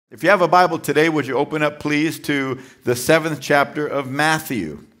If you have a Bible today, would you open up, please, to the 7th chapter of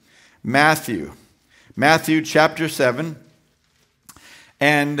Matthew. Matthew chapter 7.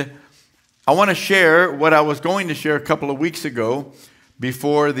 And I want to share what I was going to share a couple of weeks ago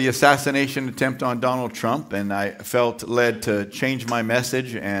before the assassination attempt on Donald Trump. And I felt led to change my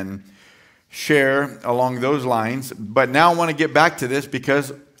message and share along those lines. But now I want to get back to this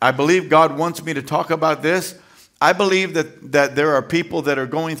because I believe God wants me to talk about this. I believe that there are people that are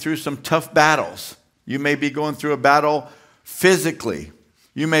going through some tough battles. You may be going through a battle physically.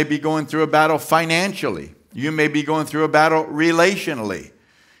 You may be going through a battle financially. You may be going through a battle relationally.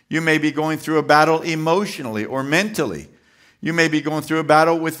 You may be going through a battle emotionally or mentally. You may be going through a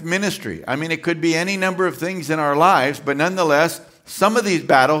battle with ministry. I mean, it could be any number of things in our lives, but nonetheless, some of these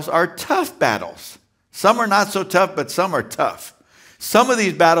battles are tough battles. Some are not so tough, but some are tough. Some of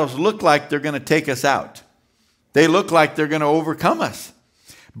these battles look like they're going to take us out. They look like they're going to overcome us.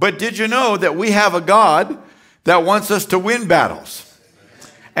 But did you know that we have a God that wants us to win battles?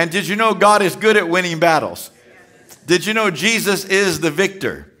 And did you know God is good at winning battles? Did you know Jesus is the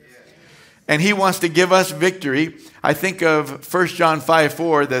victor? And he wants to give us victory. I think of 1 John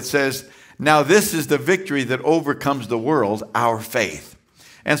 5:4 that says, "Now this is the victory that overcomes the world, our faith."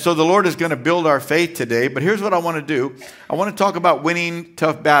 And so the Lord is going to build our faith today. But here's what I want to do. I want to talk about winning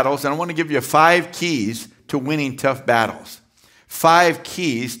tough battles. And I want to give you 5 keys to winning tough battles. 5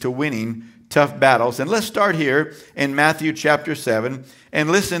 keys to winning tough battles. And let's start here in Matthew chapter 7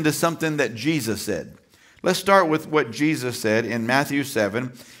 and listen to something that Jesus said. Let's start with what Jesus said in Matthew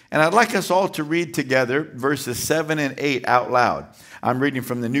 7. And I'd like us all to read together verses 7 and 8 out loud. I'm reading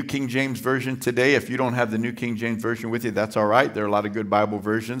from the New King James Version today. If you don't have the New King James Version with you, that's all right. There are a lot of good Bible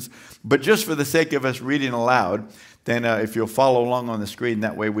versions. But just for the sake of us reading aloud, then if you'll follow along on the screen,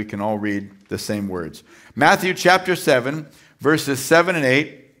 that way we can all read the same words. Matthew chapter 7, verses 7 and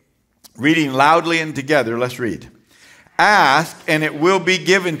 8, reading loudly and together. Let's read. "Ask, and it will be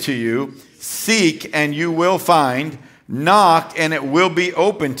given to you. Seek, and you will find. Knock, and it will be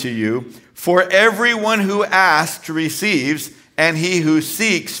open to you. For everyone who asks receives, and he who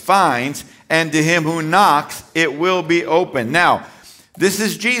seeks finds, and to him who knocks it will be open." Now, this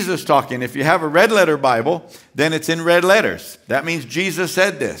is Jesus talking. If you have a red letter Bible, then it's in red letters. That means Jesus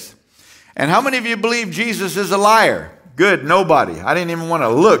said this. And how many of you believe Jesus is a liar? Good, nobody. I didn't even want to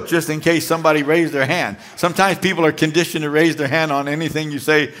look just in case somebody raised their hand. Sometimes people are conditioned to raise their hand on anything you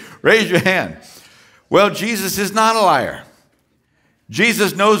say. Raise your hand. Well, Jesus is not a liar.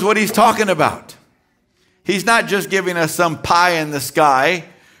 Jesus knows what he's talking about. He's not just giving us some pie in the sky,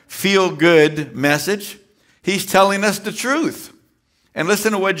 feel-good message. He's telling us the truth. And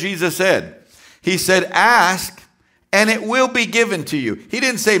listen to what Jesus said. He said, "Ask, and it will be given to you." He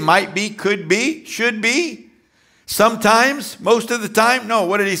didn't say might be, could be, should be. Sometimes, most of the time. No,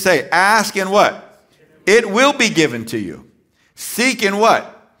 what did he say? Ask and what? It will be given to you. Seek and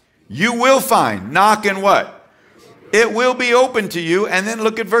what? You will find. Knock and what? It will be open to you. And then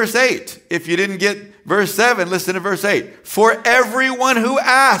look at verse 8. If you didn't get verse 7, listen to verse 8. "For everyone who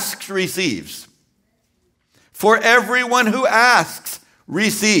asks receives." For everyone who asks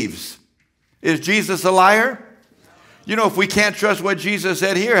receives. Is Jesus a liar? You know, if we can't trust what Jesus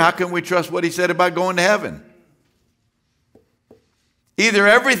said here, how can we trust what he said about going to heaven? Either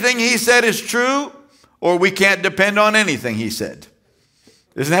everything he said is true, or we can't depend on anything he said.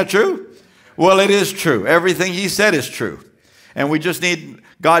 Isn't that true? Well, it is true. Everything he said is true. And we just need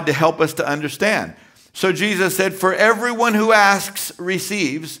God to help us to understand. So Jesus said, "For everyone who asks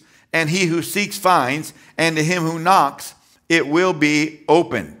receives, and he who seeks finds, and to him who knocks it will be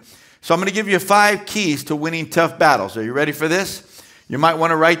open." So I'm going to give you 5 keys to winning tough battles. Are you ready for this? You might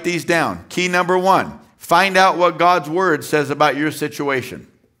want to write these down. Key number 1, find out what God's word says about your situation.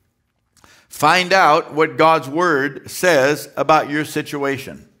 Find out what God's word says about your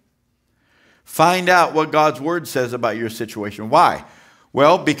situation. Find out what God's word says about your situation. Why?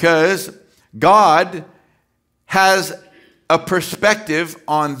 Well, because God has a perspective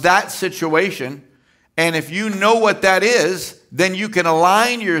on that situation. And if you know what that is, then you can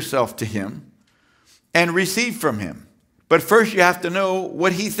align yourself to him and receive from him. But first you have to know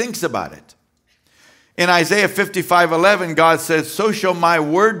what he thinks about it. In Isaiah 55:11, God says, "So shall my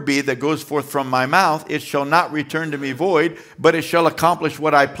word be that goes forth from my mouth. It shall not return to me void, but it shall accomplish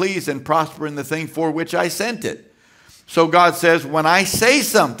what I please and prosper in the thing for which I sent it." So God says, when I say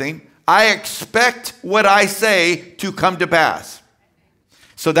something, I expect what I say to come to pass.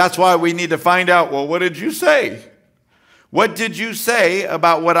 So that's why we need to find out, well, what did you say? What did you say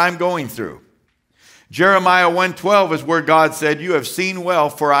about what I'm going through? Jeremiah 1:12 is where God said, "You have seen well,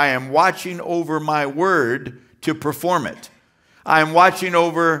 for I am watching over my word to perform it." I'm watching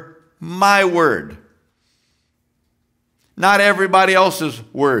over my word. Not everybody else's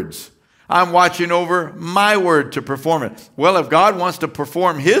words. I'm watching over my word to perform it. Well, if God wants to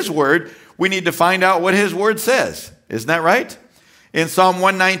perform his word, we need to find out what his word says. Isn't that right? In Psalm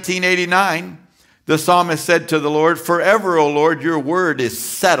 119:89, the psalmist said to the Lord, "Forever, O Lord, your word is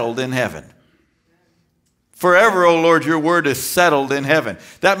settled in heaven." Forever, O Lord, your word is settled in heaven.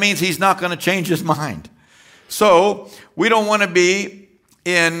 That means he's not going to change his mind. So we don't want to be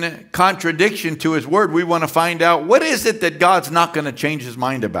in contradiction to his word. We want to find out, what is it that God's not going to change his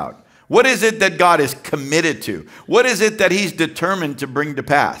mind about? What is it that God is committed to? What is it that he's determined to bring to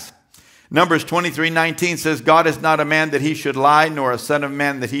pass? Numbers 23:19 says, God is not a man that he should lie, nor a son of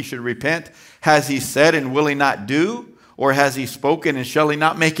man that he should repent. Has he said, and will he not do? Or has he spoken, and shall he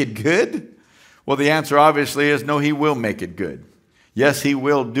not make it good? Well, the answer obviously is no, he will make it good. Yes, he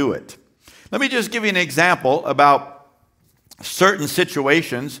will do it. Let me just give you an example about certain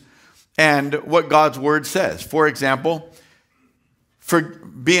situations and what God's word says. For example, for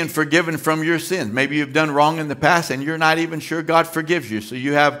being forgiven from your sins. Maybe you've done wrong in the past and you're not even sure God forgives you. So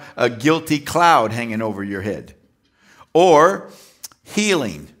you have a guilty cloud hanging over your head. Or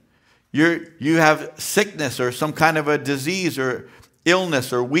healing. You have sickness or some kind of a disease or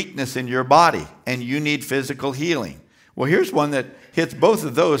illness or weakness in your body and you need physical healing. Well, here's one that hits both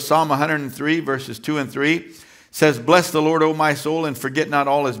of those. Psalm 103 verses 2 and 3 says, Bless the Lord, O my soul, and forget not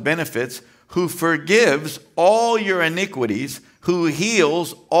all his benefits, who forgives all your iniquities, who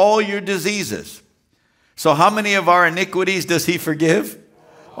heals all your diseases. So how many of our iniquities does he forgive?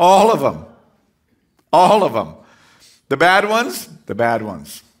 All of them. All of them. The bad ones, the bad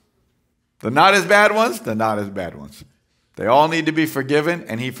ones. The not as bad ones, the not as bad ones. They all need to be forgiven,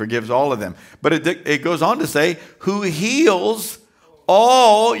 and he forgives all of them. But it goes on to say, who heals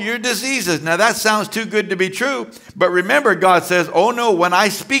all your diseases. Now that sounds too good to be true. But remember, God says, oh no, when I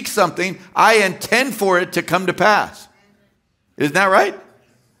speak something, I intend for it to come to pass. Isn't that right?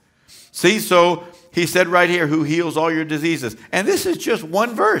 See, so he said right here, who heals all your diseases. And this is just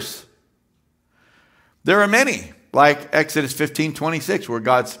one verse. There are many, like Exodus 15:26, where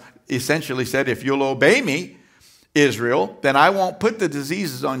God's essentially said, if you'll obey me, Israel, then I won't put the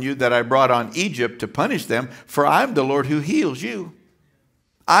diseases on you that I brought on Egypt to punish them, for I'm the Lord who heals you.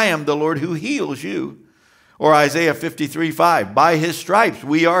 I am the Lord who heals you. Or Isaiah 53:5, by his stripes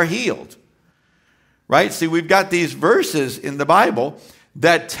we are healed. Right? See, we've got these verses in the Bible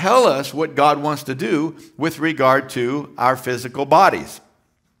that tell us what God wants to do with regard to our physical bodies.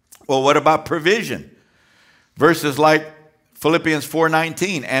 Well, what about provision? Verses like Philippians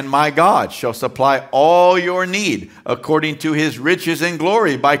 4:19, and my God shall supply all your need according to his riches and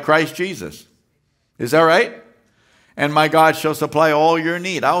glory by Christ Jesus. Is that right? And my God shall supply all your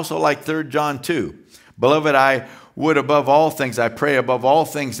need. I also like 3 John 2. Beloved, I would above all things, I pray above all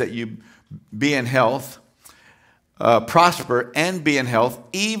things that you be in health, prosper and be in health,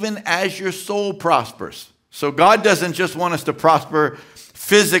 even as your soul prospers. So God doesn't just want us to prosper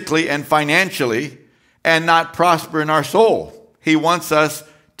physically and financially and not prosper in our soul. He wants us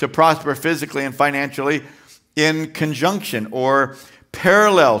to prosper physically and financially in conjunction or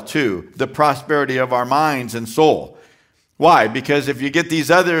parallel to the prosperity of our minds and soul. Why? Because if you get these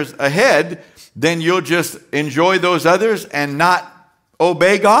others ahead, then you'll just enjoy those others and not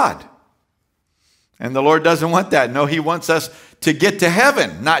obey God. And the Lord doesn't want that. No, he wants us to get to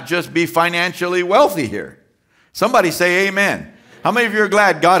heaven, not just be financially wealthy here. Somebody say amen. How many of you are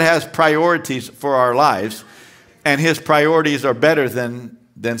glad God has priorities for our lives, and his priorities are better than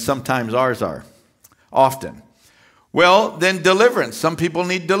sometimes ours are, often? Well, then deliverance. Some people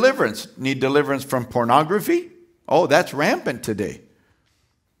need deliverance. Need deliverance from pornography. Oh, that's rampant today.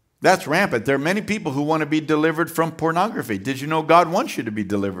 That's rampant. There are many people who want to be delivered from pornography. Did you know God wants you to be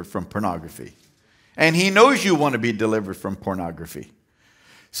delivered from pornography? And he knows you want to be delivered from pornography.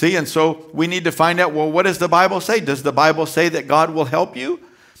 See, and so we need to find out, well, what does the Bible say? Does the Bible say that God will help you?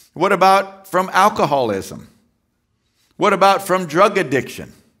 What about from alcoholism? What about from drug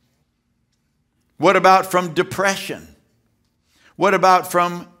addiction? What about from depression? What about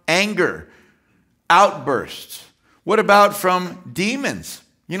from anger, outbursts? What about from demons?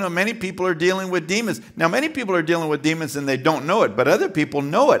 You know, many people are dealing with demons. Now, many people are dealing with demons and they don't know it, but other people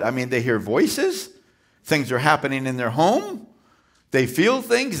know it. I mean, they hear voices. Things are happening in their home. They feel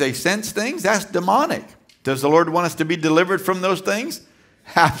things. They sense things. That's demonic. Does the Lord want us to be delivered from those things?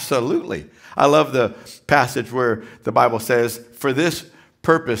 Absolutely. I love the passage where the Bible says, for this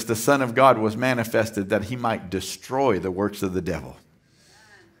purpose the Son of God was manifested, that he might destroy the works of the devil.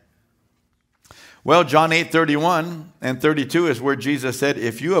 Well, John 8:31 and 32 is where Jesus said,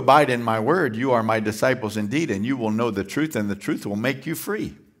 if you abide in my word, you are my disciples indeed, and you will know the truth, and the truth will make you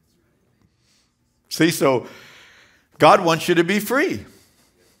free. See, so God wants you to be free.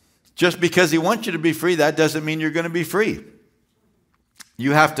 Just because he wants you to be free, that doesn't mean you're going to be free.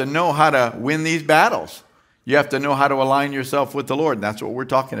 You have to know how to win these battles. You have to know how to align yourself with the Lord. And that's what we're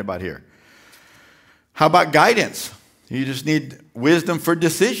talking about here. How about guidance? You just need wisdom for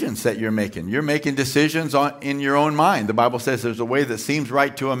decisions that you're making. You're making decisions in your own mind. The Bible says there's a way that seems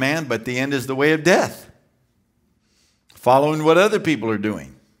right to a man, but the end is the way of death. Following what other people are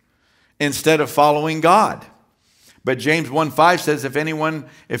doing instead of following God. But James 1:5 says, if any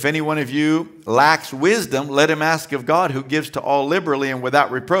one of you lacks wisdom, let him ask of God, who gives to all liberally and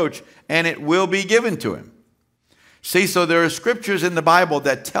without reproach, and it will be given to him. See, so there are scriptures in the Bible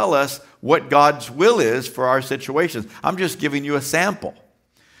that tell us what God's will is for our situations. I'm just giving you a sample.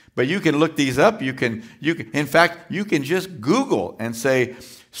 But you can look these up. In fact, you can just Google and say,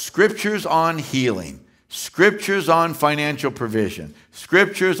 scriptures on healing, scriptures on financial provision,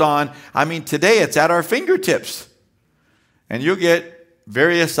 scriptures on, today it's at our fingertips. And you'll get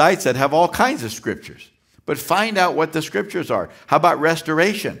various sites that have all kinds of scriptures. But find out what the scriptures are. How about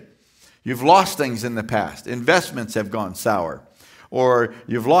restoration? You've lost things in the past. Investments have gone sour. Or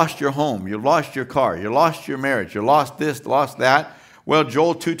you've lost your home. You've lost your car. You lost your marriage. You lost this, lost that. Well,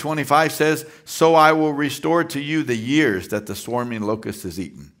 Joel 2:25 says, so I will restore to you the years that the swarming locust has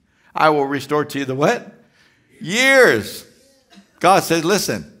eaten. I will restore to you the what? Years. God says,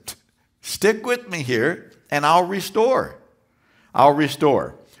 listen, stick with me here and I'll restore. I'll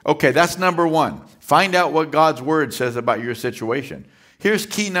restore. Okay, that's number one. Find out what God's word says about your situation. Here's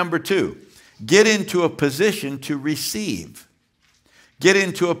key number 2. Get into a position to receive. Get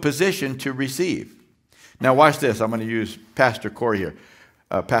into a position to receive. Now watch this. I'm going to use Pastor Corey here.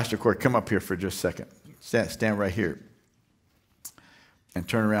 Pastor Corey, come up here for just a second. Stand right here. And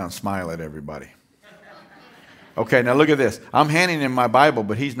turn around and smile at everybody. Okay, now look at this. I'm handing him my Bible,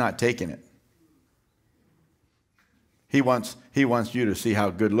 but he's not taking it. He wants you to see how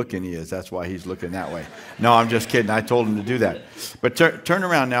good looking he is. That's why he's looking that way. No, I'm just kidding. I told him to do that. But turn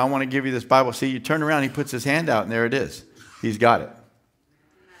around now. I want to give you this Bible. See, you turn around, he puts his hand out, and there it is. He's got it.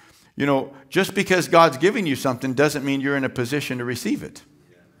 You know, just because God's giving you something doesn't mean you're in a position to receive it.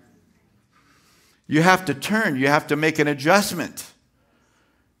 You have to turn. You have to make an adjustment.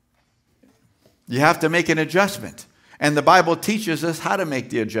 You have to make an adjustment. And the Bible teaches us how to make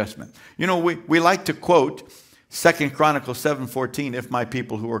the adjustment. You know, we like to quote 2 Chronicles 7:14, if my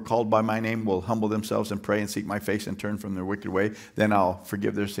people who are called by my name will humble themselves and pray and seek my face and turn from their wicked way, then I'll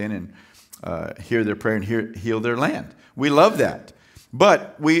forgive their sin and hear their prayer and heal their land. We love that.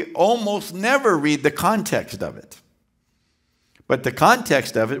 But we almost never read the context of it. But the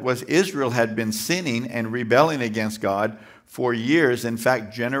context of it was Israel had been sinning and rebelling against God for years, in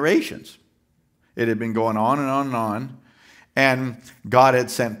fact, generations. It had been going on and on and on. And God had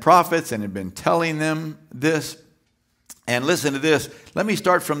sent prophets and had been telling them this. And listen to this. Let me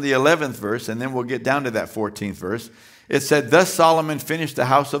start from the 11th verse, and then we'll get down to that 14th verse. It said, thus Solomon finished the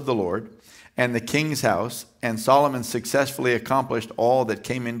house of the Lord and the king's house, and Solomon successfully accomplished all that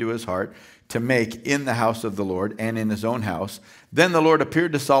came into his heart to make in the house of the Lord and in his own house. Then the Lord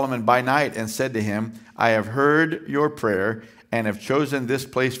appeared to Solomon by night and said to him, I have heard your prayer and have chosen this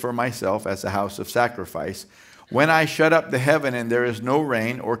place for myself as a house of sacrifice. When I shut up the heaven and there is no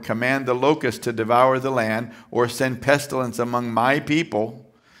rain, or command the locust to devour the land, or send pestilence among my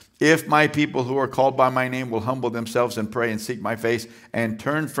people, if my people who are called by my name will humble themselves and pray and seek my face and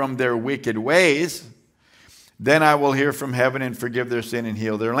turn from their wicked ways, then I will hear from heaven and forgive their sin and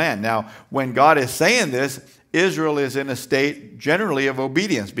heal their land. Now, when God is saying this, Israel is in a state generally of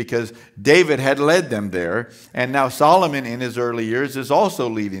obedience because David had led them there, and now Solomon in his early years is also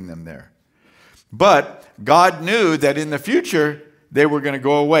leading them there. But God knew that in the future they were going to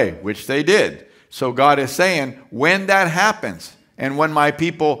go away, which they did. So God is saying, when that happens, and when my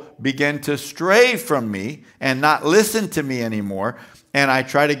people begin to stray from me and not listen to me anymore, and I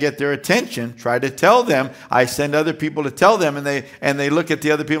try to get their attention, try to tell them, I send other people to tell them, and they look at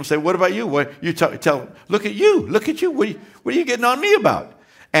the other people and say, what about you? What you tell? Look at you. What are you getting on me about?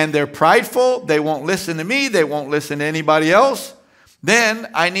 And they're prideful. They won't listen to me. They won't listen to anybody else. Then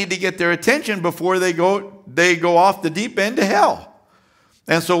I need to get their attention before they go off the deep end to hell.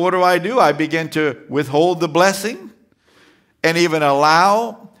 And so what do? I begin to withhold the blessing and even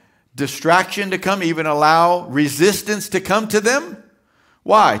allow distraction to come, even allow resistance to come to them.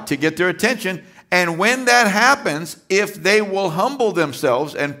 Why? To get their attention. And when that happens, if they will humble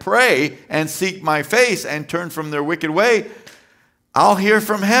themselves and pray and seek my face and turn from their wicked way, I'll hear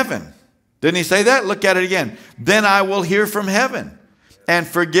from heaven. Didn't he say that? Look at it again. Then I will hear from heaven and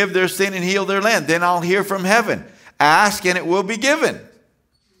forgive their sin and heal their land. Then I'll hear from heaven. Ask and it will be given.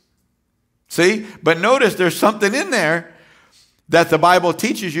 See? But notice there's something in there that the Bible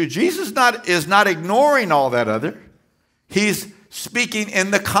teaches you. Jesus is not ignoring all that other. He's speaking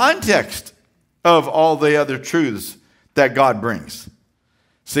in the context of all the other truths that God brings.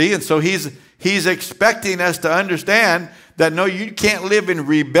 See? And so he's expecting us to understand that no, you can't live in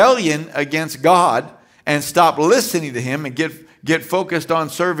rebellion against God and stop listening to him and get focused on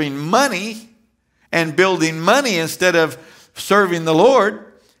serving money and building money instead of serving the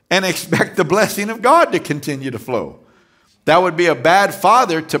Lord and expect the blessing of God to continue to flow. That would be a bad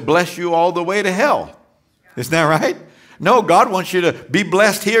father to bless you all the way to hell. Isn't that right? No, God wants you to be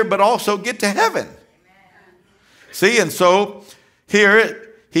blessed here, but also get to heaven. See, and so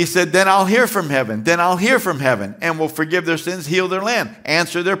here he said, then I'll hear from heaven. Then I'll hear from heaven and will forgive their sins, heal their land,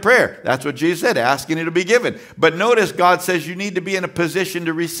 answer their prayer. That's what Jesus said, asking it to be given. But notice God says you need to be in a position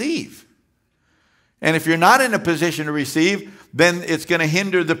to receive. And if you're not in a position to receive, then it's going to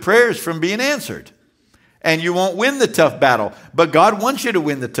hinder the prayers from being answered. And you won't win the tough battle. But God wants you to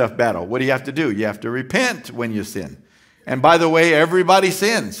win the tough battle. What do you have to do? You have to repent when you sin. And by the way, everybody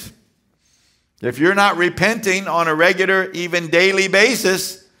sins. If you're not repenting on a regular, even daily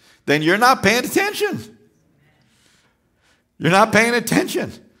basis, then you're not paying attention. You're not paying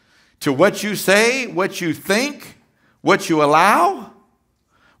attention to what you say, what you think, what you allow,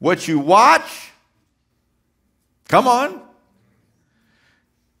 what you watch. Come on.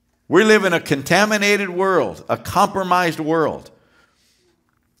 We live in a contaminated world, a compromised world.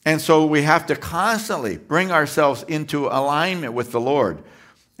 And so we have to constantly bring ourselves into alignment with the Lord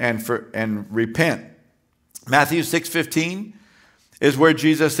and repent. Matthew 6:15 is where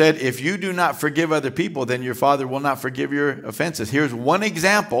Jesus said, if you do not forgive other people, then your Father will not forgive your offenses. Here's one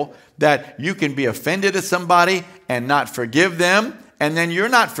example that you can be offended at somebody and not forgive them, and then you're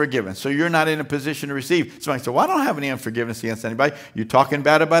not forgiven. So you're not in a position to receive. Somebody said, well, I don't have any unforgiveness against anybody. You talking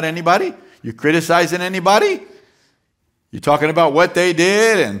bad about anybody? You criticizing anybody? You talking about what they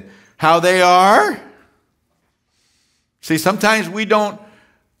did and how they are? See, sometimes we don't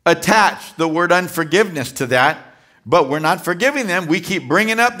attach the word unforgiveness to that, but we're not forgiving them. We keep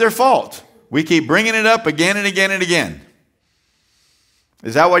bringing up their fault. We keep bringing it up again and again and again.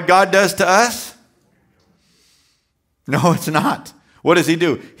 Is that what God does to us? No, it's not. What does he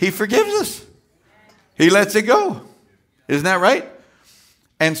do? He forgives us. He lets it go. Isn't that right?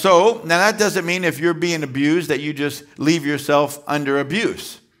 And so, now that doesn't mean if you're being abused that you just leave yourself under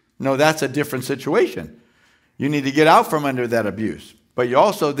abuse. No, that's a different situation. You need to get out from under that abuse. But you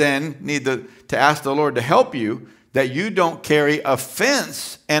also then need to ask the Lord to help you that you don't carry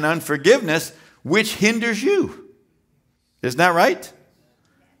offense and unforgiveness, which hinders you. Isn't that right?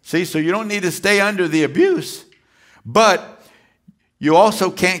 See, so you don't need to stay under the abuse, but you also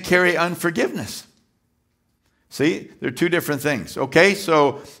can't carry unforgiveness. See, they're two different things. Okay,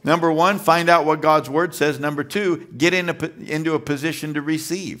 so number one, find out what God's word says. Number two, get into a position to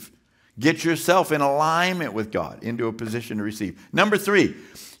receive. Get yourself in alignment with God, into a position to receive. Number three,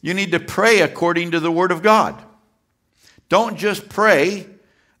 you need to pray according to the word of God. Don't just pray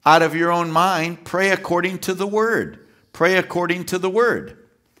out of your own mind. Pray according to the word. Pray according to the word.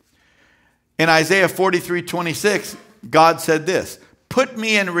 In Isaiah 43:26, God said this, put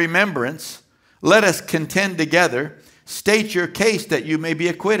me in remembrance. Let us contend together. State your case that you may be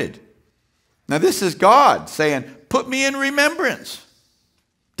acquitted. Now this is God saying, put me in remembrance.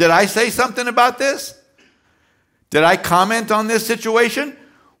 Did I say something about this? Did I comment on this situation?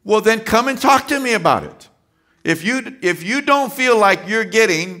 Well, then come and talk to me about it. If you don't feel like you're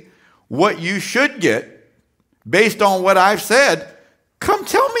getting what you should get based on what I've said, come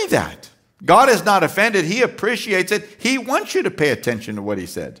tell me that. God is not offended. He appreciates it. He wants you to pay attention to what he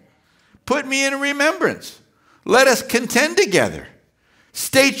said. Put me in remembrance. Let us contend together.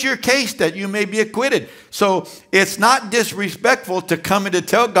 State your case that you may be acquitted. So it's not disrespectful to come and to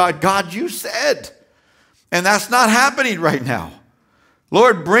tell God, God, you said. And that's not happening right now.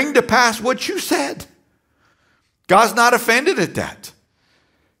 Lord, bring to pass what you said. God's not offended at that.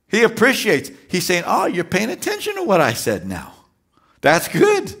 He appreciates. He's saying, oh, you're paying attention to what I said now. That's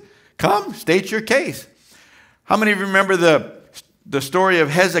good. Come, state your case. How many of you remember the story of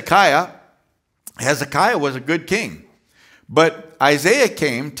Hezekiah? Hezekiah was a good king. But Isaiah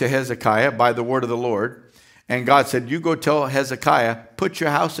came to Hezekiah by the word of the Lord. And God said, you go tell Hezekiah, put your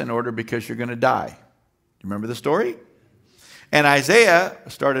house in order because you're going to die. You remember the story? And Isaiah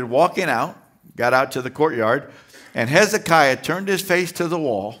started walking out, got out to the courtyard. And Hezekiah turned his face to the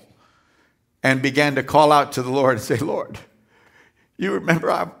wall and began to call out to the Lord and say, Lord, You remember,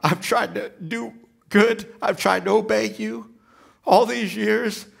 I've tried to do good. I've tried to obey you all these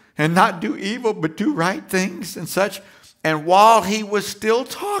years and not do evil, but do right things and such. And while he was still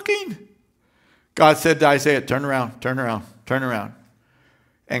talking, God said to Isaiah, turn around, turn around, turn around,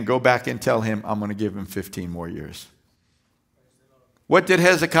 and go back and tell him I'm going to give him 15 more years. What did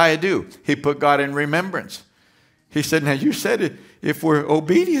Hezekiah do? He put God in remembrance. He said, now you said it, if we're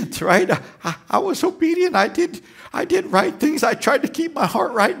obedient, right? I was obedient. I did right things. I tried to keep my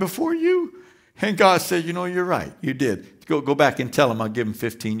heart right before you. And God said, you know, you're right. You did. Go back and tell him I'll give him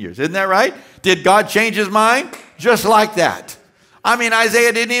 15 years. Isn't that right? Did God change his mind? Just like that. I mean,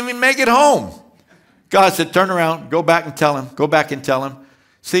 Isaiah didn't even make it home. God said, turn around, go back and tell him. Go back and tell him.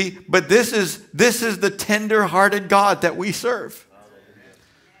 See, but this is the tender-hearted God that we serve.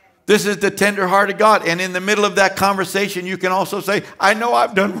 This is the tender-hearted God. And in the middle of that conversation, you can also say, I know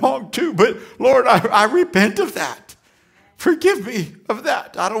I've done wrong too, but Lord, I repent of that. Forgive me of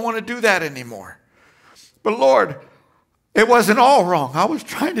that. I don't want to do that anymore. But Lord, it wasn't all wrong. I was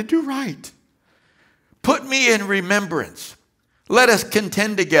trying to do right. Put me in remembrance. Let us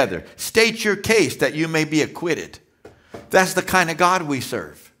contend together. State your case that you may be acquitted. That's the kind of God we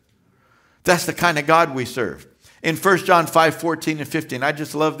serve. That's the kind of God we serve. In 1 John 5:14 and 15, I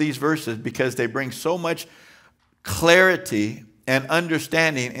just love these verses because they bring so much clarity and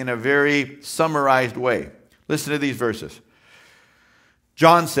understanding in a very summarized way. Listen to these verses.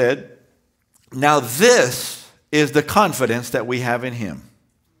 John said, now this is the confidence that we have in him,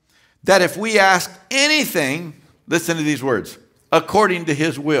 that if we ask anything, listen to these words, according to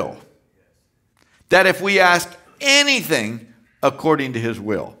his will. That if we ask anything according to his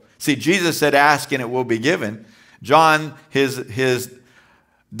will. See, Jesus said, ask and it will be given. John, his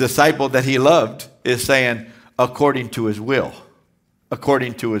disciple that he loved, is saying, according to his will.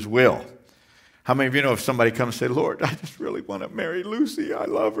 According to his will. How many of you know if somebody comes and say, Lord, I just really want to marry Lucy. I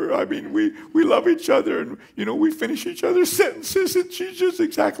love her. I mean, we love each other. And, you know, we finish each other's sentences. And she's just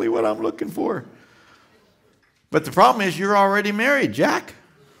exactly what I'm looking for. But the problem is you're already married, Jack.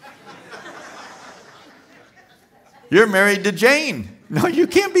 You're married to Jane. No, you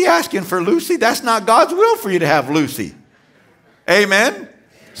can't be asking for Lucy. That's not God's will for you to have Lucy. Amen?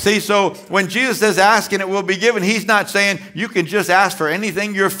 See, so when Jesus says ask and it will be given, he's not saying you can just ask for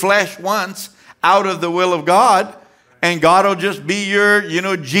anything your flesh wants out of the will of God, and God will just be your,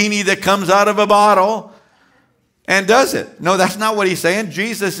 genie that comes out of a bottle and does it. No, that's not what he's saying.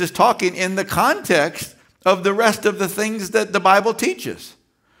 Jesus is talking in the context of the rest of the things that the Bible teaches.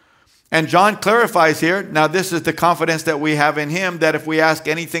 And John clarifies here, now this is the confidence that we have in him, that if we ask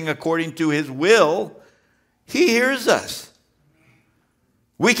anything according to his will, he hears us.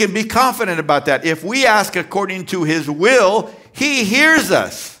 We can be confident about that. If we ask according to his will, he hears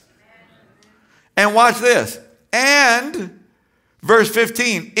us. And watch this. And, verse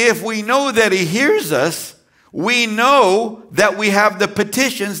 15, if we know that he hears us, we know that we have the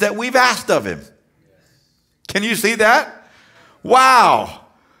petitions that we've asked of him. Can you see that? Wow.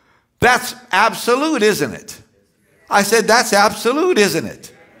 That's absolute, isn't it? I said that's absolute, isn't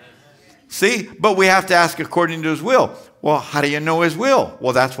it? See, but we have to ask according to his will. Well, how do you know his will?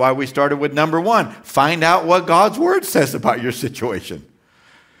 Well, that's why we started with number 1. Find out what God's word says about your situation.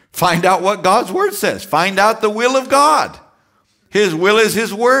 Find out what God's word says. Find out the will of God. His will is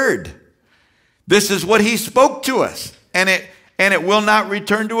his word. This is what he spoke to us. And it will not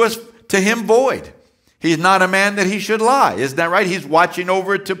return to him void. He's not a man that he should lie. Isn't that right? He's watching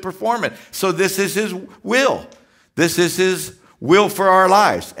over it to perform it. So this is his will. This is his will for our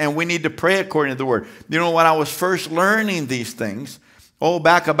lives. And we need to pray according to the word. You know, when I was first learning these things,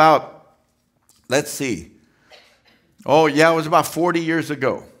 back about, let's see. It was about 40 years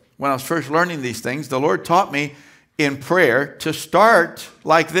ago. When I was first learning these things, the Lord taught me in prayer to start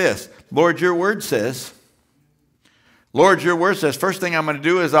like this. Lord, your word says. Lord, your word says. First thing I'm going to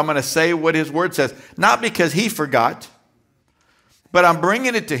do is I'm going to say what his word says. Not because he forgot, but I'm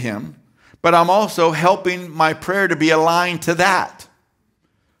bringing it to him. But I'm also helping my prayer to be aligned to that.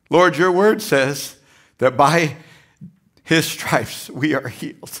 Lord, your word says that by his stripes we are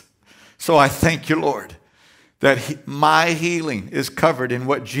healed. So I thank you, Lord, that my healing is covered in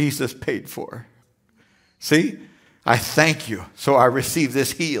what Jesus paid for. See? I thank you. So I receive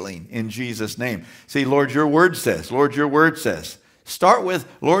this healing in Jesus' name. See, Lord, your word says. Lord, your word says. Start with,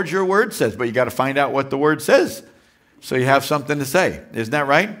 Lord, your word says. But you got to find out what the word says so you have something to say. Isn't that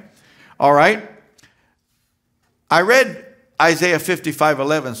right? All right. I read Isaiah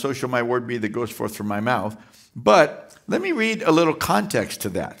 55:11, so shall my word be that goes forth from my mouth. But let me read a little context to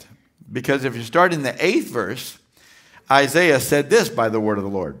that. Because if you start in the 8th verse, Isaiah said this by the word of the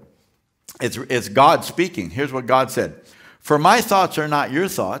Lord. It's God speaking. Here's what God said. For my thoughts are not your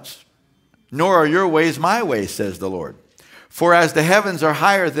thoughts, nor are your ways my ways, says the Lord. For as the heavens are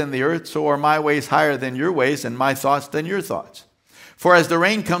higher than the earth, so are my ways higher than your ways, and my thoughts than your thoughts. For as the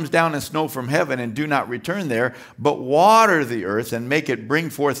rain comes down and snow from heaven, and do not return there, but water the earth, and make it bring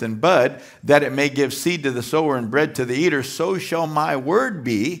forth and bud, that it may give seed to the sower and bread to the eater, so shall my word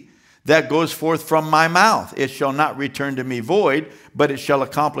be that goes forth from my mouth. It shall not return to me void, but it shall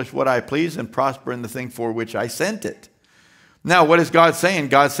accomplish what I please, and prosper in the thing for which I sent it. Now, what is God saying?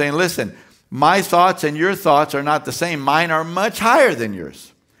 God's saying, listen, my thoughts and your thoughts are not the same. Mine are much higher than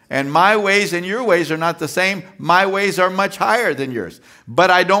yours. And my ways and your ways are not the same. My ways are much higher than yours.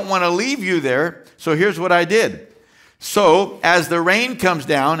 But I don't want to leave you there. So here's what I did. So as the rain comes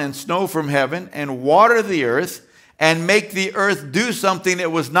down and snow from heaven and water the earth and make the earth do something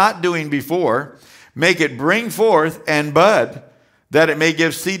it was not doing before, make it bring forth and bud, that it may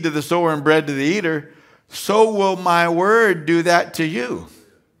give seed to the sower and bread to the eater, so will my word do that to you.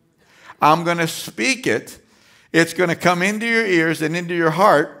 I'm going to speak it. It's going to come into your ears and into your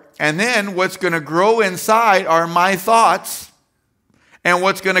heart. And then what's going to grow inside are my thoughts. And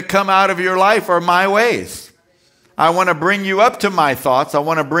what's going to come out of your life are my ways. I want to bring you up to my thoughts. I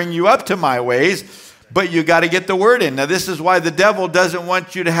want to bring you up to my ways. But you got to get the word in. Now, this is why the devil doesn't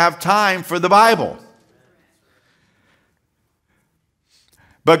want you to have time for the Bible.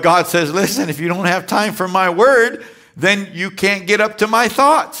 But God says, listen, if you don't have time for my word, then you can't get up to my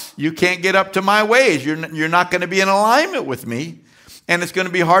thoughts. You can't get up to my ways. You're not going to be in alignment with me. And it's going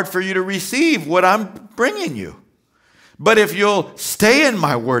to be hard for you to receive what I'm bringing you. But if you'll stay in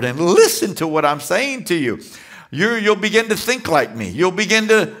my word and listen to what I'm saying to you, you'll begin to think like me. You'll begin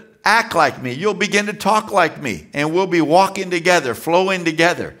to act like me. You'll begin to talk like me. And we'll be walking together, flowing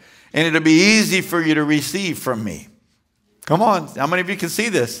together. And it'll be easy for you to receive from me. Come on. How many of you can see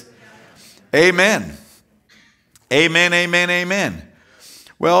this? Amen. Amen, amen, amen.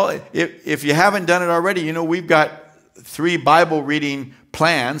 Well, if you haven't done it already, you know, we've got 3 Bible reading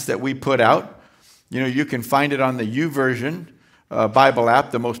plans that we put out. You know, you can find it on the YouVersion Bible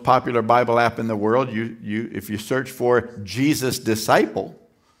app, the most popular Bible app in the world. If you search for Jesus Disciple,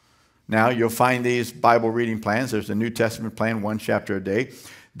 now you'll find these Bible reading plans. There's a New Testament plan, 1 chapter a day.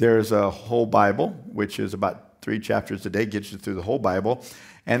 There's a whole Bible, which is about 3 chapters a day, gets you through the whole Bible.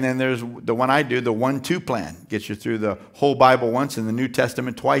 And then there's the one I do, the 1-2 plan, gets you through the whole Bible once and the New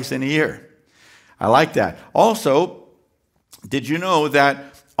Testament twice in a year. I like that. Also, did you know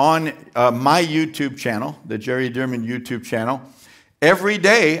that on my YouTube channel, the Jerry Dirmann YouTube channel, every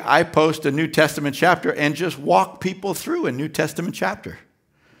day I post a New Testament chapter and just walk people through a New Testament chapter.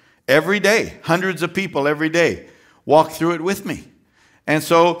 Every day, hundreds of people every day walk through it with me. And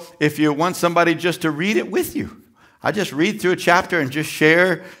so if you want somebody just to read it with you, I just read through a chapter and just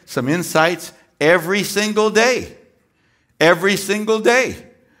share some insights every single day. Every single day.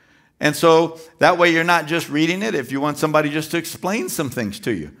 And so that way you're not just reading it. If you want somebody just to explain some things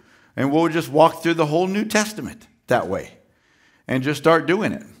to you. And we'll just walk through the whole New Testament that way. And just start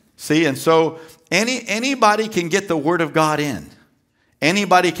doing it. See, and so anybody can get the Word of God in.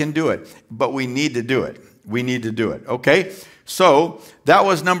 Anybody can do it. But we need to do it. We need to do it. Okay? So that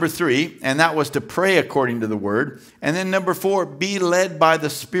was number 3, and that was to pray according to the word. And then number 4, be led by the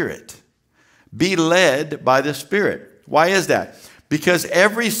Spirit. Be led by the Spirit. Why is that? Because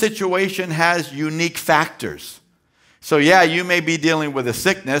every situation has unique factors. So yeah, you may be dealing with a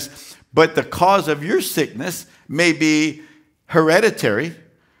sickness, but the cause of your sickness may be hereditary,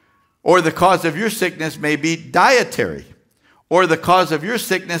 or the cause of your sickness may be dietary, or the cause of your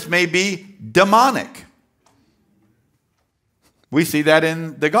sickness may be demonic. We see that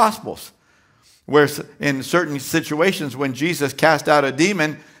in the Gospels, where in certain situations when Jesus cast out a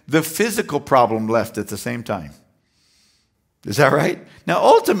demon, the physical problem left at the same time. Is that right? Now,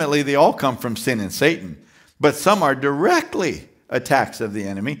 ultimately, they all come from sin and Satan, but some are directly attacks of the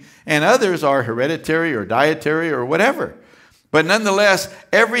enemy, and others are hereditary or dietary or whatever. But nonetheless,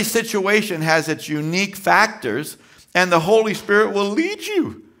 every situation has its unique factors, and the Holy Spirit will lead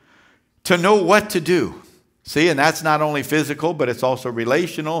you to know what to do. See, and that's not only physical, but it's also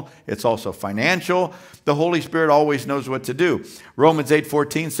relational. It's also financial. The Holy Spirit always knows what to do. Romans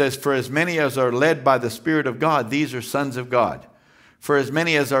 8:14 says, for as many as are led by the Spirit of God, these are sons of God. For as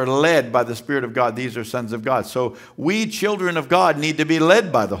many as are led by the Spirit of God, these are sons of God. So we, children of God, need to be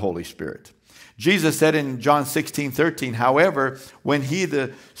led by the Holy Spirit. Jesus said in John 16:13, however, when he,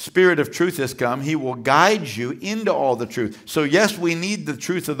 the Spirit of truth, has come, he will guide you into all the truth. So yes, we need the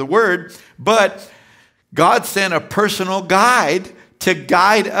truth of the word, but God sent a personal guide to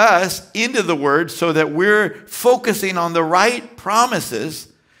guide us into the word so that we're focusing on the right promises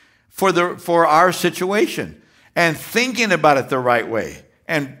for our situation. and thinking about it the right way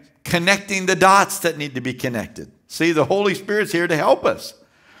and connecting the dots that need to be connected. See, the Holy Spirit's here to help us.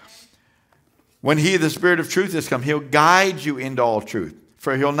 When He, the Spirit of truth, has come, He'll guide you into all truth.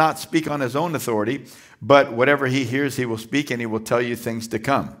 For He'll not speak on His own authority, but whatever He hears, He will speak, and He will tell you things to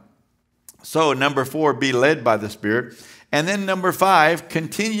come. So, number 4, be led by the Spirit. And then number 5,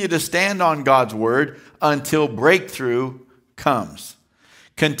 continue to stand on God's word until breakthrough comes.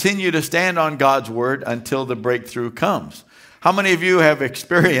 Continue to stand on God's word until the breakthrough comes. How many of you have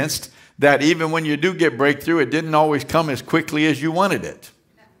experienced that even when you do get breakthrough, it didn't always come as quickly as you wanted it?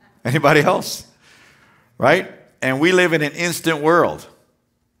 Anybody else? Right? And we live in an instant world.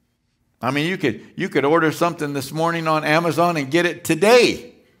 I mean, you could order something this morning on Amazon and get it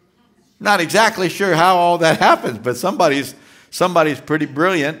today. Not exactly sure how all that happens, but somebody's pretty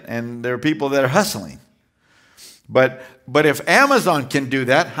brilliant, and there are people that are hustling. But if Amazon can do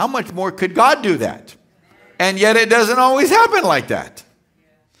that, how much more could God do that? And yet it doesn't always happen like that.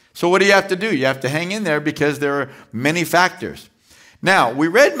 So what do you have to do? You have to hang in there because there are many factors. Now, we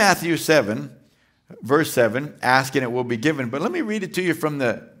read Matthew 7, verse 7, ask and it will be given. But let me read it to you from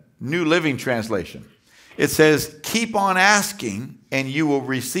the New Living Translation. It says, keep on asking and you will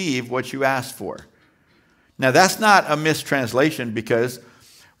receive what you ask for. Now, that's not a mistranslation, because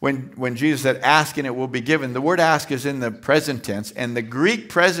when Jesus said ask and it will be given, the word ask is in the present tense, and the Greek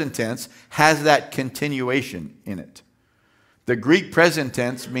present tense has that continuation in it. The Greek present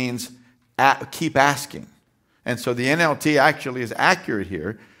tense means keep asking. And so the NLT actually is accurate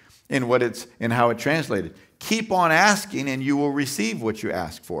here in how it translated. Keep on asking and you will receive what you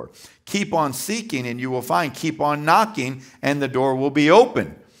ask for. Keep on seeking and you will find. Keep on knocking and the door will be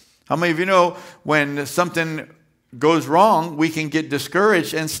open. How many of you know when something goes wrong, we can get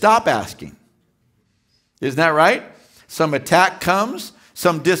discouraged and stop asking? Isn't that right? Some attack comes,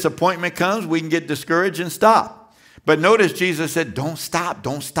 some disappointment comes, we can get discouraged and stop. But notice Jesus said, don't stop,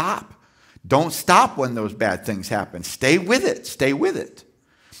 don't stop. Don't stop when those bad things happen. Stay with it, stay with it.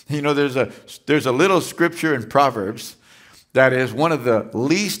 You know, there's a little scripture in Proverbs that is one of the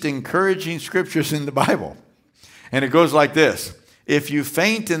least encouraging scriptures in the Bible. And it goes like this: if you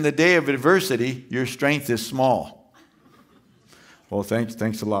faint in the day of adversity, your strength is small. Well,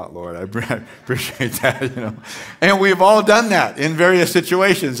 thanks a lot, Lord. I appreciate that, you know. And we've all done that in various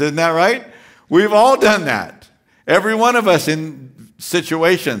situations, isn't that right? We've all done that. Every one of us in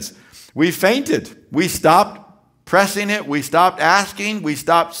situations. We fainted. We stopped pressing it. We stopped asking. We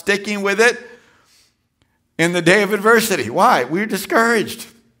stopped sticking with it in the day of adversity. Why? We were discouraged.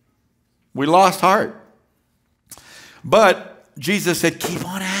 We lost heart. But Jesus said, keep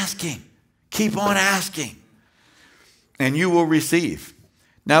on asking. Keep on asking. And you will receive.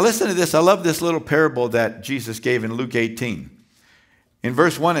 Now listen to this. I love this little parable that Jesus gave in Luke 18. In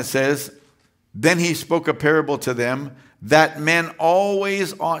verse 1 it says, then he spoke a parable to them that men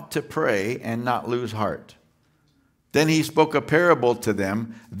always ought to pray and not lose heart. Then he spoke a parable to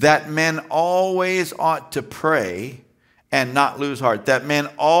them that men always ought to pray and not lose heart. That men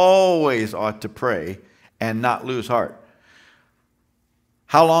always ought to pray and not lose heart.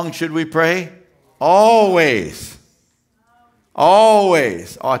 How long should we pray? Always.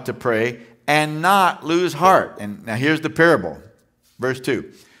 Always ought to pray and not lose heart. And now here's the parable. Verse 2.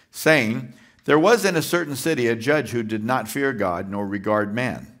 Saying, there was in a certain city a judge who did not fear God nor regard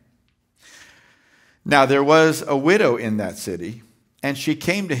man. Now there was a widow in that city, and she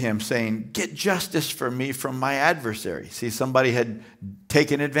came to him saying, get justice for me from my adversary. See, somebody had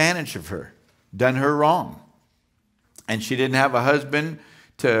taken advantage of her, done her wrong. And she didn't have a husband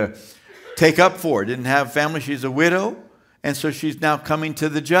to take up for, didn't have family. She's a widow, and so she's now coming to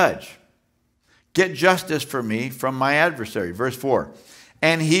the judge. Get justice for me from my adversary. Verse 4.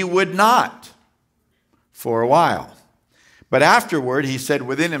 And he would not for a while. But afterward he said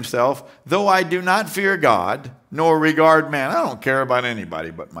within himself, though I do not fear God, nor regard man. I don't care about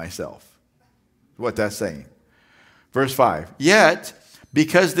anybody but myself. What that's saying. Verse 5. Yet,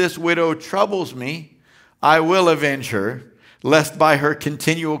 because this widow troubles me, I will avenge her, lest by her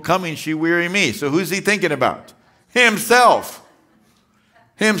continual coming she weary me. So who's he thinking about? Himself.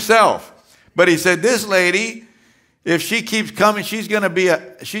 Himself. But he said, this lady, if she keeps coming, she's going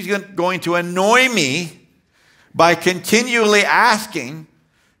to annoy me by continually asking.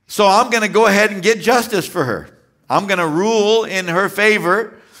 So I'm going to go ahead and get justice for her. I'm going to rule in her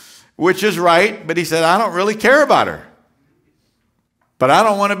favor, which is right. But he said, I don't really care about her. But I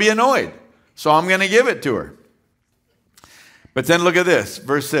don't want to be annoyed. So I'm going to give it to her. But then look at this,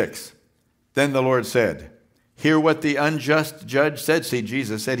 verse 6. Then the Lord said, hear what the unjust judge said. See,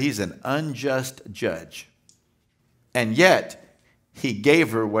 Jesus said he's an unjust judge. And yet, he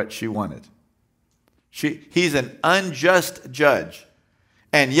gave her what she wanted. He's an unjust judge.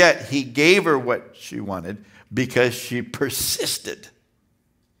 And yet he gave her what she wanted because she persisted.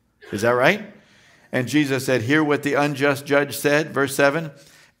 Is that right? And Jesus said, hear what the unjust judge said, verse 7,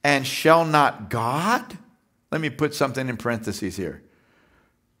 and shall not God? Let me put something in parentheses here.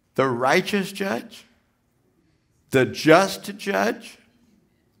 The righteous judge, the just judge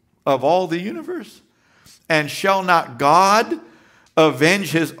of all the universe, and shall not God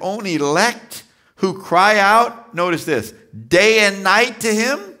avenge his own elect who cry out, notice this, day and night to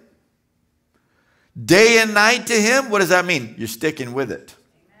him? Day and night to him? What does that mean? You're sticking with it.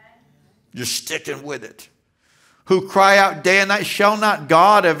 You're sticking with it. Who cry out day and night. Shall not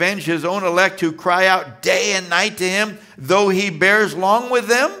God avenge his own elect who cry out day and night to him, though he bears long with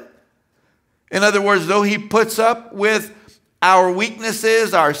them? In other words, though he puts up with our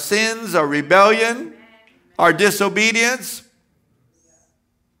weaknesses, our sins, our rebellion, our disobedience.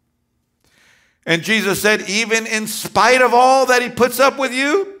 And Jesus said, even in spite of all that he puts up with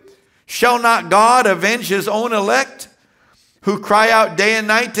you, shall not God avenge his own elect who cry out day and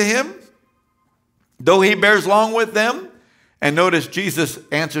night to him, though he bears long with them? And notice Jesus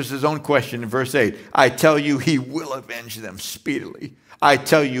answers his own question in verse 8. I tell you, he will avenge them speedily. I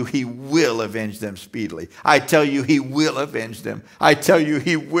tell you, he will avenge them speedily. I tell you, he will avenge them. I tell you,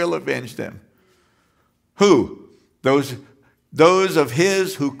 he will avenge them. Who? Those of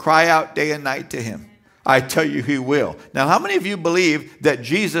his who cry out day and night to him. I tell you, he will. Now, how many of you believe that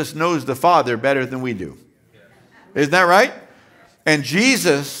Jesus knows the Father better than we do? Isn't that right? And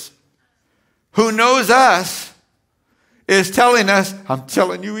Jesus, who knows us, is telling us, I'm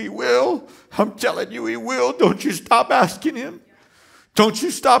telling you he will. I'm telling you he will. Don't you stop asking him. Don't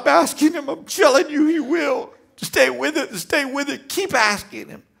you stop asking him. I'm telling you he will. Stay with it. Stay with it. Keep asking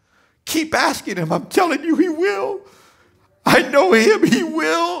him. Keep asking him. I'm telling you he will. I know him. He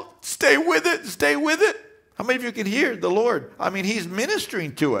will. Stay with it. Stay with it. How many of you can hear the Lord? I mean, he's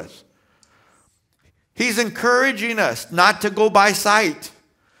ministering to us. He's encouraging us not to go by sight,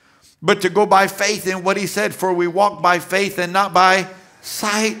 but to go by faith in what he said. For we walk by faith and not by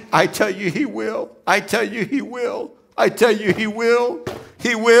sight. I tell you he will. I tell you he will. I tell you he will.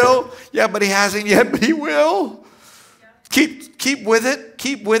 He will. Yeah, but he hasn't yet, but he will. Keep with it.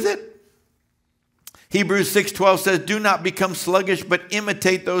 Keep with it. Hebrews 6:12 says, do not become sluggish, but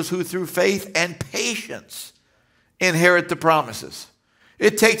imitate those who through faith and patience inherit the promises.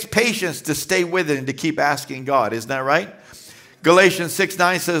 It takes patience to stay with it and to keep asking God. Isn't that right? Galatians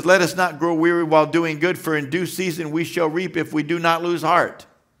 6:9 says, let us not grow weary while doing good, for in due season we shall reap if we do not lose heart.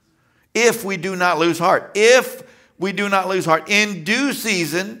 If we do not lose heart. If we do not lose heart. In due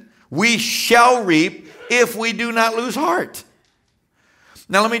season we shall reap if we do not lose heart.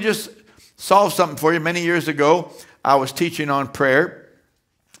 Now let me just solve something for you. Many years ago, I was teaching on prayer,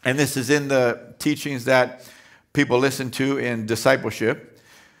 and this is in the teachings that people listen to in discipleship.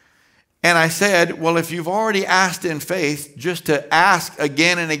 And I said, well, if you've already asked in faith, just to ask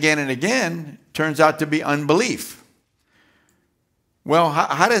again and again and again turns out to be unbelief. Well,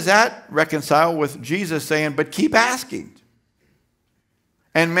 how does that reconcile with Jesus saying, but keep asking?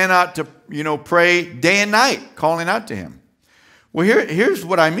 And men ought to, pray day and night, calling out to him. Well, here's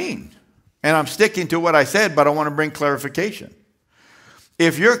what I mean. And I'm sticking to what I said, but I want to bring clarification.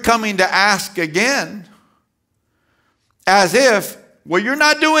 If you're coming to ask again, as if, well, you're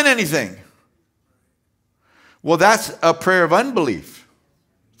not doing anything. Well, that's a prayer of unbelief.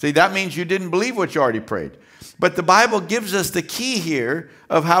 See, that means you didn't believe what you already prayed. But the Bible gives us the key here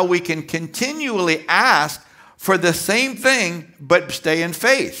of how we can continually ask for the same thing, but stay in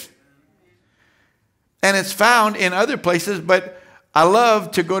faith. And it's found in other places, but I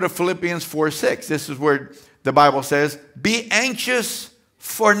love to go to Philippians 4:6. This is where the Bible says, be anxious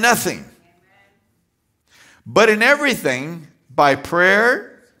for nothing, but in everything by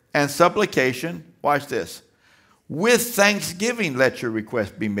prayer and supplication, watch this, with thanksgiving let your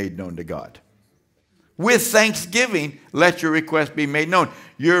request be made known to God. With thanksgiving, let your request be made known.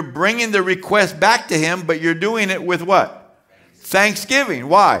 You're bringing the request back to him, but you're doing it with what? Thanksgiving.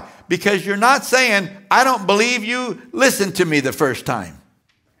 Why? Because you're not saying, I don't believe you, listen to me the first time.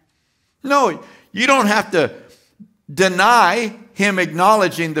 No, you don't have to deny him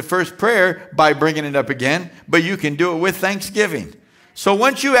acknowledging the first prayer by bringing it up again, but you can do it with thanksgiving. So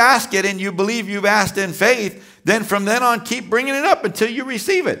once you ask it and you believe you've asked in faith, then from then on, keep bringing it up until you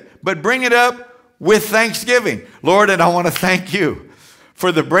receive it. But bring it up with thanksgiving. Lord, and I want to thank you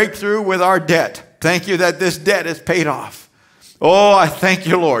for the breakthrough with our debt. Thank you that this debt is paid off. Oh, I thank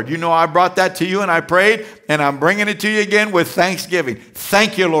you, Lord. You know, I brought that to you and I prayed, and I'm bringing it to you again with thanksgiving.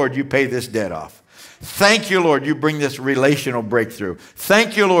 Thank you, Lord, you paid this debt off. Thank you, Lord, you bring this relational breakthrough.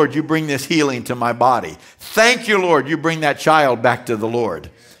 Thank you, Lord, you bring this healing to my body. Thank you, Lord, you bring that child back to the Lord.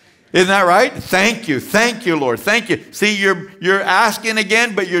 Isn't that right? Thank you, Lord, thank you. See, you're asking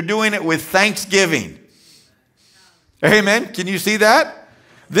again, but you're doing it with thanksgiving. Amen? Can you see that?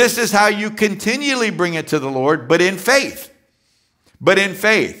 This is how you continually bring it to the Lord, but in faith. But in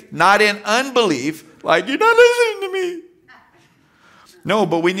faith, not in unbelief, like you're not listening to me. No,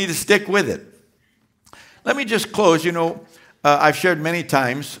 but we need to stick with it. Let me just close. I've shared many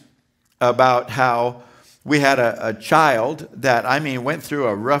times about how we had a child that, went through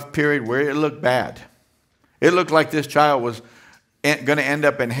a rough period where it looked bad. It looked like this child was going to end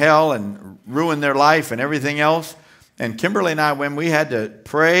up in hell and ruin their life and everything else. And Kimberly and I, when we had to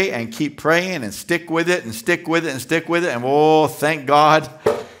pray and keep praying and stick with it and stick with it and stick with it, and oh, thank God,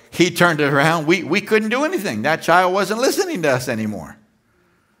 he turned it around. We couldn't do anything. That child wasn't listening to us anymore.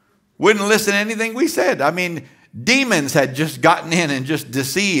 Wouldn't listen to anything we said. Demons had just gotten in and just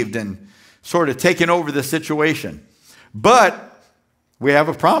deceived and sort of taken over the situation. But we have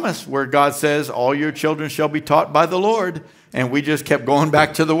a promise where God says, all your children shall be taught by the Lord. And we just kept going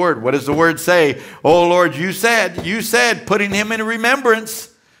back to the Word. What does the Word say? Oh, Lord, you said, putting him in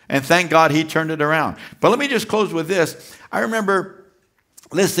remembrance. And thank God he turned it around. But let me just close with this. I remember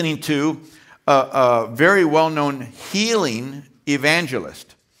listening to a very well-known healing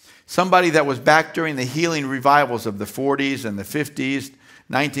evangelist. Somebody that was back during the healing revivals of the 40s and the 50s,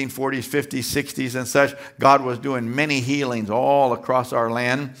 1940s, 50s, 60s and such. God was doing many healings all across our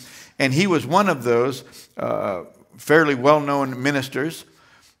land. And he was one of those fairly well-known ministers.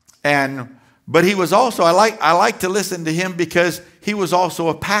 But he was also, I like to listen to him because he was also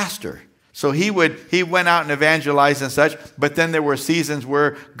a pastor. So he went out and evangelized and such, but then there were seasons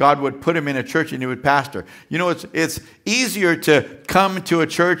where God would put him in a church and he would pastor. It's easier to come to a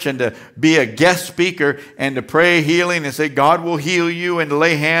church and to be a guest speaker and to pray healing and say, God will heal you, and to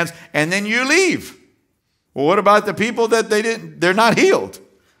lay hands, and then you leave. Well, what about the people that they're not healed?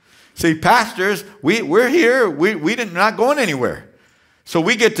 See, pastors, we're here. We're not going anywhere. So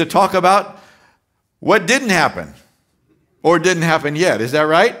we get to talk about what didn't happen or didn't happen yet. Is that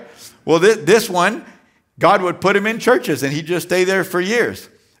right? Well, this one, God would put him in churches and he'd just stay there for years.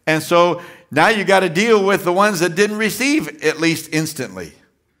 And so now you got to deal with the ones that didn't receive at least instantly.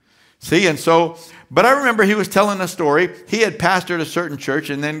 See, but I remember he was telling a story. He had pastored a certain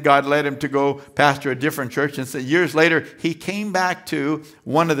church, and then God led him to go pastor a different church. And so years later, he came back to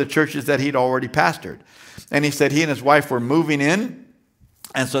one of the churches that he'd already pastored. And he said he and his wife were moving in,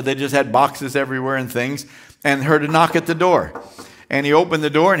 and so they just had boxes everywhere and things, and heard a knock at the door. And he opened the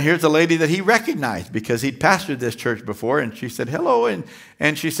door, and here's a lady that he recognized because he'd pastored this church before. And she said, hello.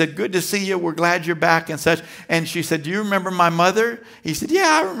 And she said, good to see you. We're glad you're back and such. And she said, do you remember my mother? He said,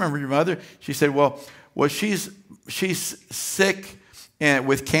 yeah, I remember your mother. She said, well, she's sick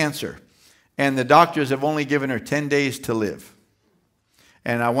with cancer. And the doctors have only given her 10 days to live.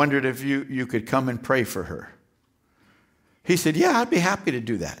 And I wondered if you could come and pray for her. He said, yeah, I'd be happy to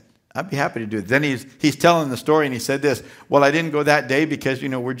do that. I'd be happy to do it. Then he's telling the story, and he said this, well, I didn't go that day because,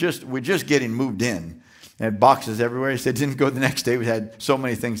 we're just getting moved in. And had boxes everywhere. He said, didn't go the next day. We had so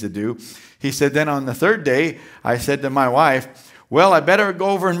many things to do. He said, then on the third day, I said to my wife, well, I better go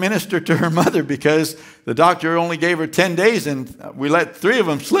over and minister to her mother because the doctor only gave her 10 days, and we let 3 of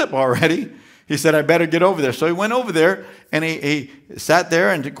them slip already. He said, I better get over there. So he went over there, and he sat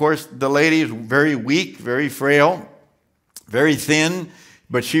there, and of course, the lady is very weak, very frail, very thin.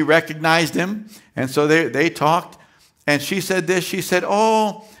 But she recognized him, and so they talked, and she said this. She said,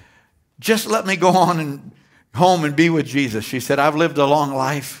 oh, just let me go on and home and be with Jesus. She said, I've lived a long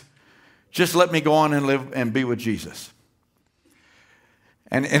life. Just let me go on and live and be with Jesus.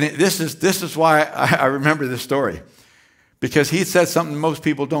 This is why I remember this story, because he said something most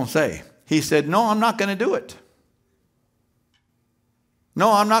people don't say. He said, no, I'm not going to do it. No,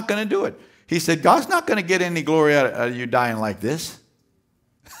 I'm not going to do it. He said, God's not going to get any glory out of you dying like this.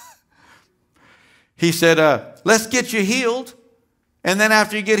 He said, let's get you healed, and then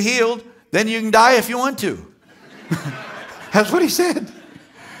after you get healed, then you can die if you want to. That's what he said.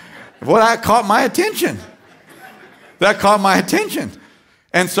 Well, that caught my attention.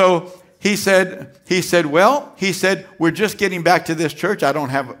 And so he said, we're just getting back to this church. I don't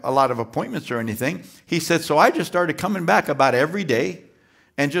have a lot of appointments or anything. He said, so I just started coming back about every day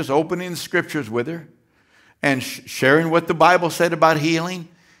and just opening the scriptures with her and sharing what the Bible said about healing.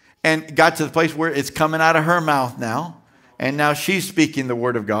 And got to the place where it's coming out of her mouth now. And now she's speaking the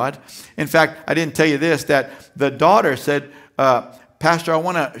word of God. In fact, I didn't tell you this, that the daughter said, Pastor, I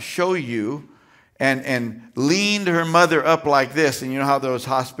want to show you and leaned her mother up like this. And you know how those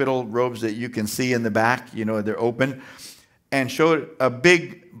hospital robes that you can see in the back, you know, they're open, and showed a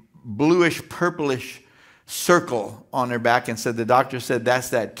big bluish, purplish circle on her back and said, the doctor said, that's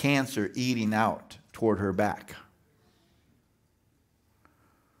that cancer eating out toward her back.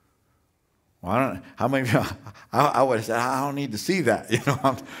 Well, I don't know. How many of you, I would have said, I don't need to see that. You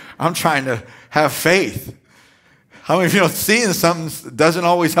know, I'm trying to have faith. How many of you know seeing something doesn't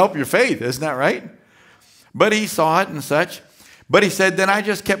always help your faith? Isn't that right? But he saw it and such. But he said, then I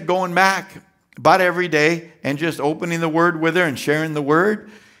just kept going back about every day and just opening the word with her and sharing the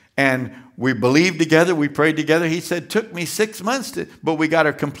word. And we believed together. We prayed together. He said, took me 6 months, but we got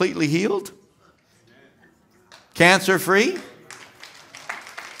her completely healed. Cancer-free.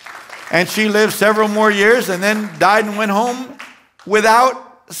 And she lived several more years and then died and went home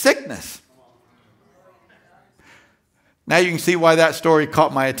without sickness. Now you can see why that story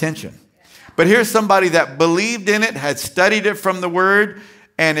caught my attention. But here's somebody that believed in it, had studied it from the Word,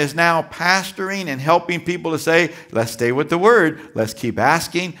 and is now pastoring and helping people to say, let's stay with the Word. Let's keep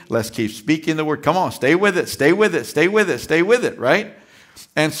asking. Let's keep speaking the Word. Come on, stay with it, stay with it, stay with it, stay with it, right?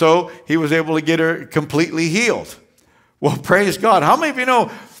 And so he was able to get her completely healed. Well, praise God. How many of you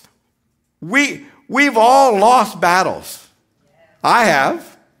know we've all lost battles? I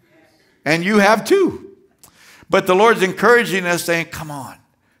have, and you have too. But the Lord's encouraging us, saying, come on,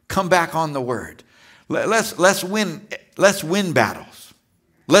 come back on the Word. Let's win battles.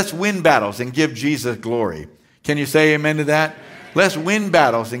 Let's win battles and give Jesus glory. Can you say amen to that? Let's win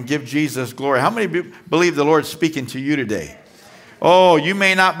battles and give Jesus glory. How many of you believe the Lord's speaking to you today? Oh, you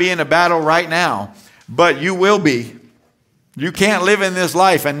may not be in a battle right now, but you will be. You can't live in this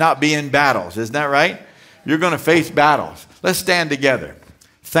life and not be in battles. Isn't that right? You're going to face battles. Let's stand together.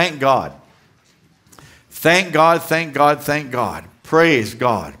 Thank God. Thank God, thank God, thank God. Praise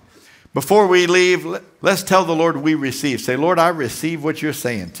God. Before we leave, let's tell the Lord we receive. Say, Lord, I receive what you're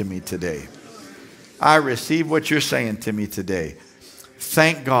saying to me today. I receive what you're saying to me today.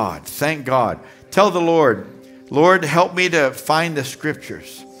 Thank God. Thank God. Tell the Lord, Lord, help me to find the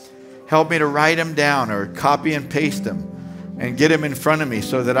scriptures. Help me to write them down or copy and paste them and get them in front of me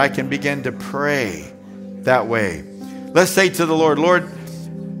so that I can begin to pray that way. Let's say to the Lord, Lord,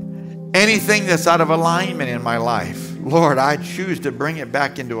 anything that's out of alignment in my life, Lord, I choose to bring it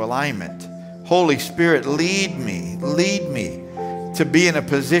back into alignment. Holy Spirit, lead me to be in a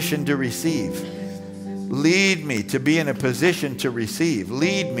position to receive. Lead me to be in a position to receive.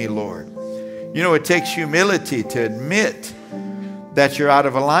 Lead me, Lord. You know, it takes humility to admit that you're out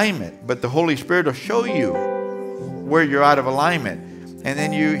of alignment, but the Holy Spirit will show you where you're out of alignment, and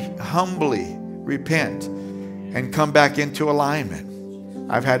then you humbly repent and come back into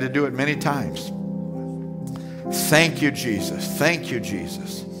alignment. I've had to do it many times. Thank you, Jesus. Thank you,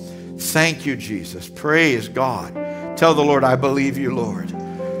 Jesus. Thank you, Jesus. Praise God. Tell the Lord, I believe you, Lord.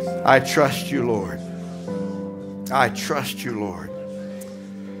 I trust you, Lord. I trust you, Lord.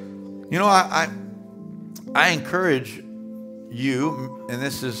 You know, I encourage you, and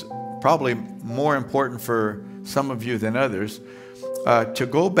this is probably more important for some of you than others, to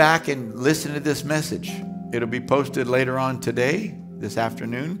go back and listen to this message. It'll be posted later on today, this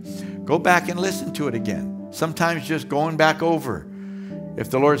afternoon. Go back and listen to it again. Sometimes just going back over. If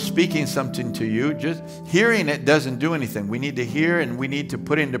the Lord's speaking something to you, just hearing it doesn't do anything. We need to hear and we need to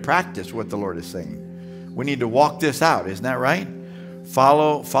put into practice what the Lord is saying. We need to walk this out. Isn't that right?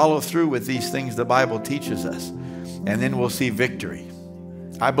 Follow through with these things the Bible teaches us. And then we'll see victory.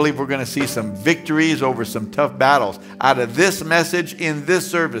 I believe we're going to see some victories over some tough battles out of this message in this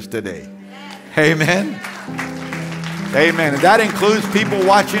service today. Amen. Amen. And that includes people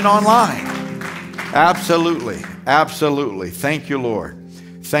watching online. Absolutely. Absolutely. Thank you, Lord.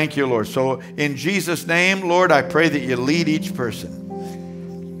 Thank you, Lord. So in Jesus' name, Lord, I pray that you lead each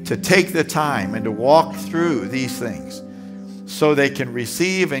person to take the time and to walk through these things so they can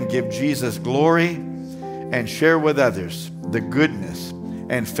receive and give Jesus glory and share with others the goodness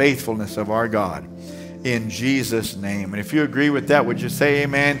and faithfulness of our God. In Jesus' name. And if you agree with that, would you say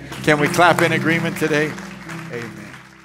amen? Can we clap in agreement today? Amen.